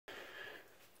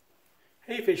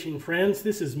Hey fishing friends,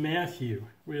 this is Matthew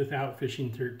with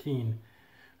Outfishing 13.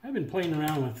 I've been playing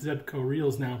around with Zebco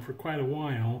reels now for quite a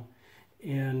while,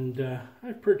 and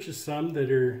I've purchased some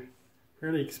that are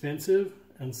fairly expensive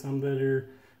and some that are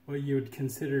what you would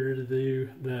consider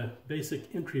the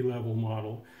basic entry-level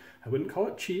model. I wouldn't call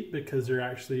it cheap because they're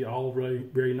actually all really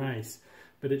very nice,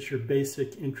 but it's your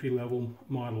basic entry-level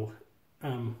model.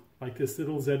 Like this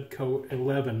little Zebco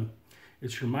 11.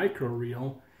 It's your micro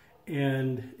reel.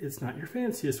 And it's not your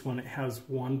fanciest one. It has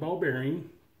one ball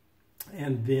bearing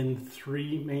and then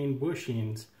 3 main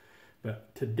bushings.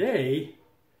 But today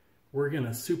we're going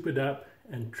to soup it up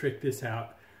and trick this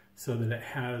out so that it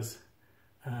has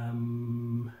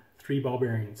 3 ball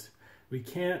bearings. We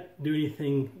can't do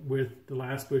anything with the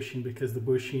last bushing because the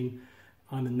bushing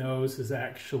on the nose is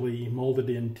actually molded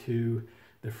into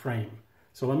the frame.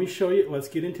 So let me show you, let's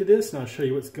get into this and I'll show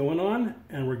you what's going on,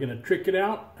 and we're going to trick it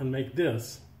out and make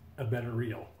this a better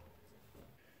reel.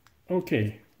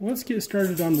 Okay, let's get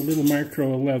started on the little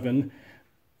micro 11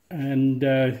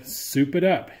 and soup it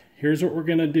up. Here's what we're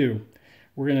going to do.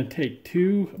 We're going to take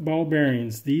 2 ball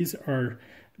bearings. These are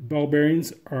ball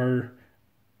bearings are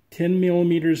 10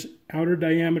 millimeters outer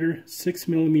diameter, 6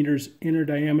 millimeters inner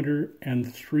diameter,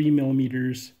 and 3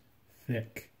 millimeters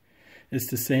thick. It's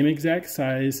the same exact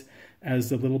size as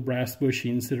the little brass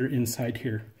bushings that are inside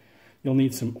here. You'll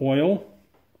need some oil,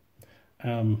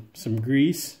 some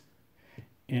grease,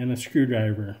 and a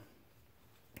screwdriver.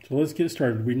 So let's get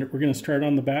started. We're going to start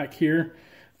on the back here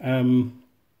and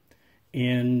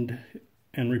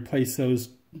replace those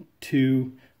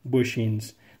 2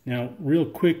 bushings. Now, real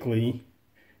quickly,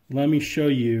 let me show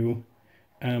you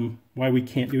why we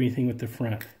can't do anything with the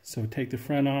front. So take the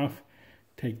front off,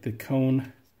 take the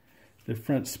cone, the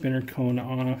front spinner cone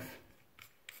off,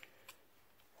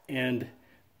 and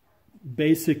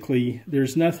basically,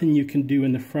 there's nothing you can do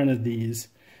in the front of these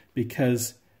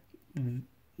because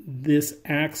this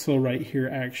axle right here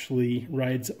actually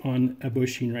rides on a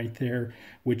bushing right there,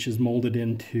 which is molded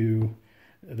into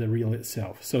the reel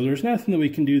itself. So there's nothing that we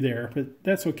can do there, but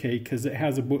that's okay because it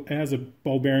has a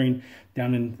ball bearing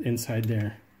down inside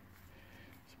there.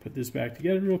 Let's put this back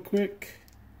together real quick.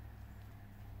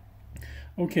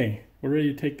 Okay, we're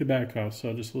ready to take the back off.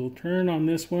 So just a little turn on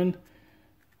this one.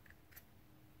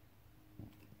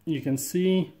 You can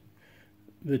see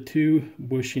the 2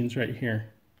 bushings right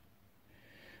here.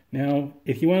 Now,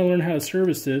 if you want to learn how to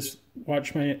service this,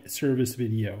 watch my service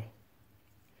video.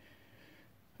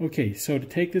 Okay, so to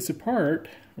take this apart,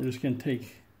 we're just going to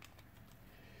take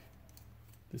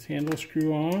this handle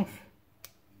screw off.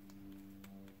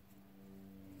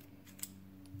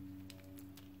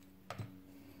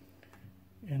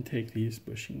 And take these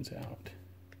bushings out.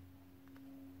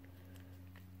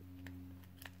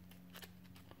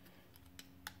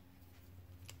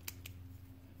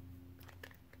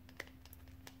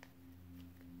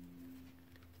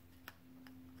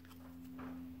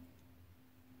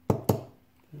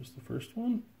 There's the first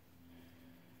one.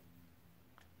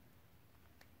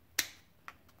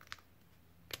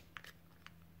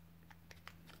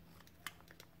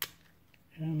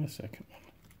 And the second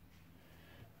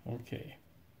one. Okay.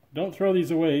 Don't throw these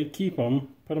away. Keep them.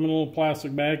 Put them in a little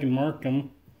plastic bag and mark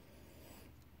them.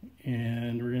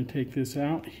 And we're going to take this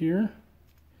out here.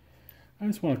 I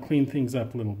just want to clean things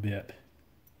up a little bit.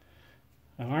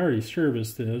 I already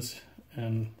serviced this,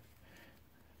 and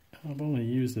I've only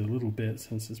used it a little bit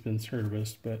since it's been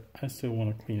serviced, but I still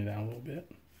want to clean it out a little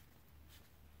bit.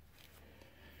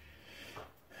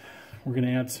 We're going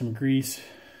to add some grease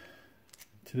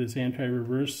to this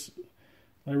anti-reverse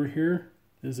lever here.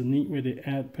 There's a neat way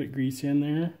to put grease in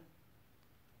there.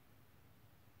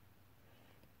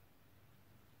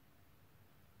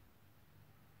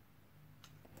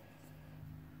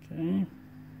 Okay.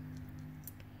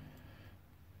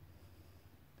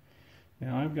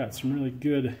 Now I've got some really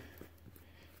good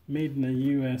made in the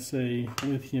USA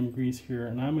lithium grease here,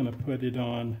 and I'm going to put it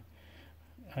on.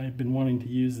 I've been wanting to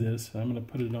use this. I'm going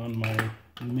to put it on my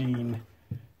main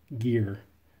gear.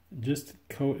 Just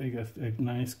coat a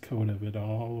nice coat of it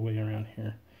all the way around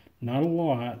here. Not a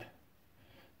lot,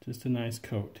 just a nice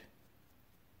coat.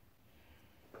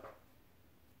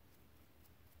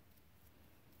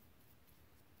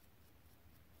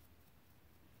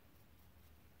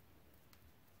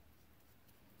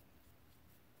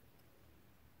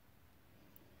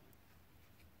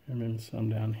 And then some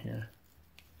down here.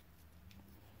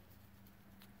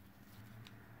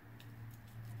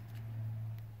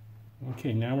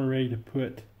 Okay, now we're ready to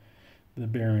put the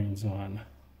bearings on.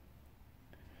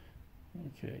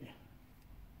 Okay,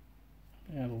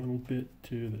 add a little bit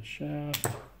to the shaft.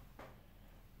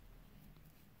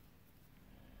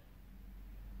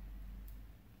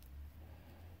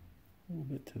 A little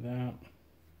bit to that.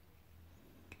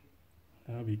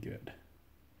 That'll be good.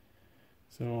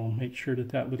 So make sure that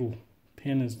that little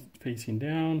pin is facing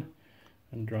down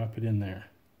and drop it in there.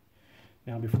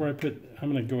 Now before I'm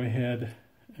going to go ahead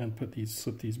and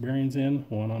slip these bearings in,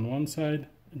 one on one side.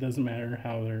 It doesn't matter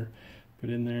how they're put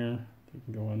in there. They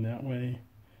can go on that way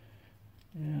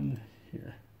and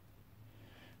here.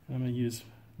 And I'm going to use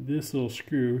this little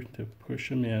screw to push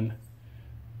them in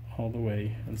all the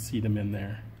way and seat them in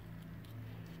there.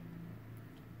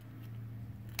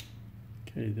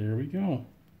 Okay, there we go.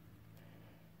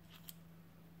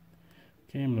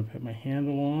 Okay, I'm going to put my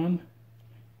handle on.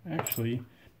 Actually,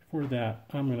 before that,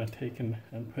 I'm going to take and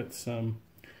put some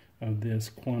of this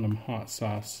Quantum Hot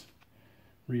Sauce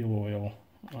Real Oil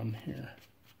on here,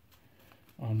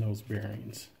 on those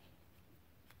bearings.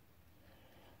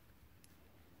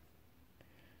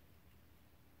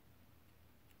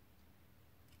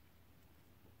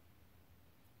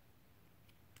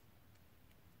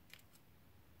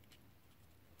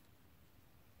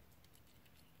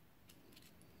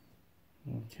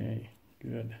 Okay,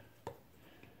 good. Put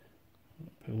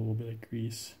a little bit of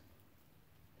grease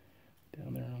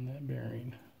down there on that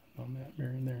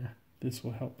bearing there. This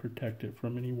will help protect it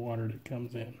from any water that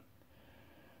comes in.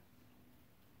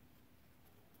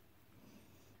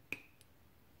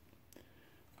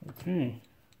 Okay,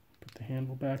 put the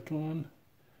handle back on,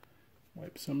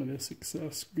 wipe some of this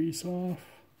excess grease off.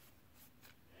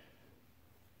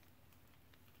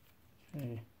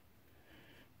 Okay,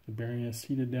 the bearing is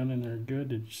seated down in there good.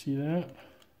 Did you see that?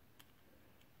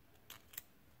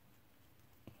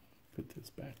 Put this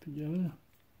back together.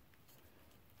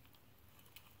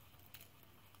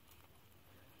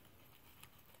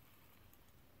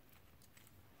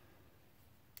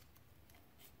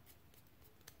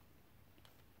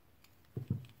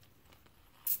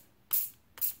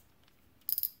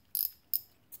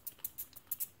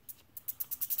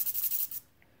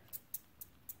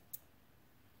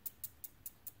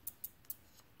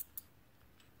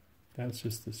 That's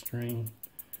just the string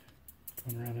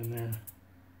going right in there.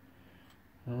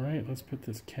 All right, let's put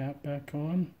this cap back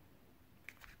on.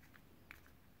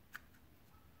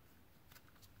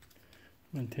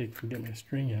 I'm going to take and get my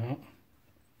string out.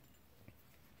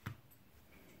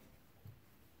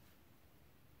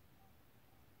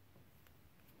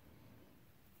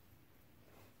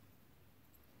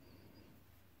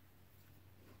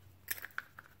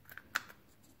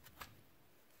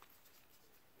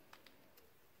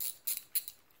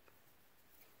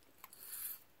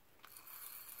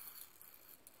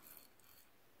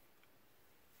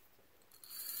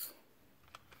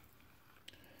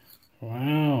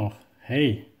 Wow,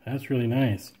 hey, that's really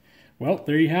nice. Well,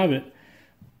 there you have it.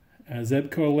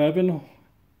 Zebco 11,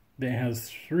 that has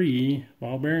 3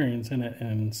 ball bearings in it,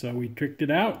 and so we tricked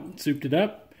it out, souped it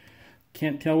up.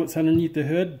 Can't tell what's underneath the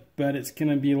hood, but it's going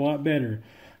to be a lot better.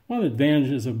 One of the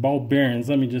advantages of ball bearings,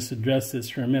 let me just address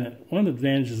this for a minute. One of the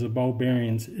advantages of ball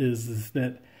bearings is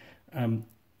that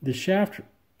the shaft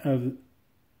of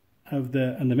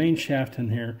the main shaft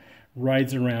in here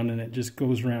rides around, and it just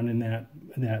goes around in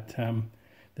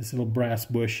this little brass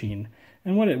bushing.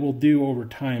 And what it will do over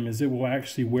time is it will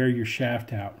actually wear your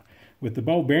shaft out. With the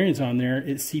ball bearings on there,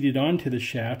 it's seated onto the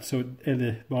shaft, so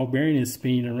the ball bearing is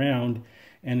spinning around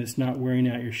and it's not wearing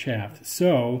out your shaft.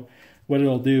 So what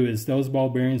it'll do is those ball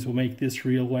bearings will make this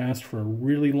reel last for a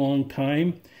really long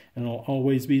time, and it'll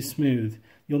always be smooth.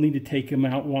 You'll need to take them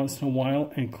out once in a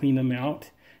while and clean them out.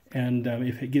 And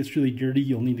if it gets really dirty,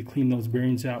 you'll need to clean those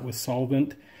bearings out with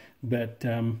solvent. But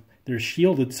they're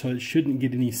shielded, so it shouldn't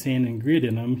get any sand and grit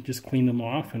in them. Just clean them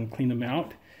off and clean them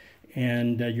out,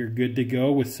 and you're good to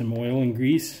go with some oil and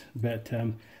grease. But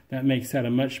that makes that a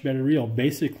much better reel.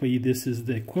 Basically, this is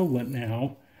the equivalent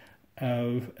now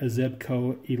of a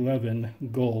Zebco 11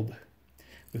 Gold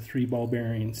with 3 ball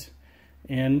bearings.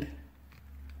 And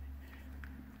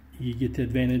you get the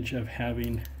advantage of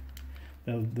having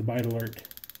the bite alert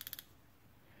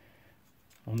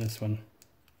on this one.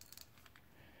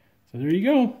 So there you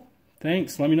go.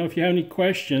 Thanks. Let me know if you have any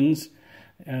questions,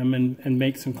 and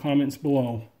make some comments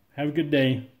below. Have a good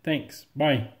day. Thanks.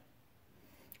 Bye.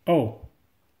 Oh,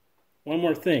 one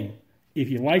more thing. If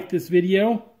you like this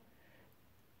video,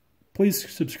 please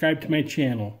subscribe to my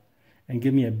channel and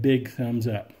give me a big thumbs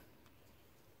up.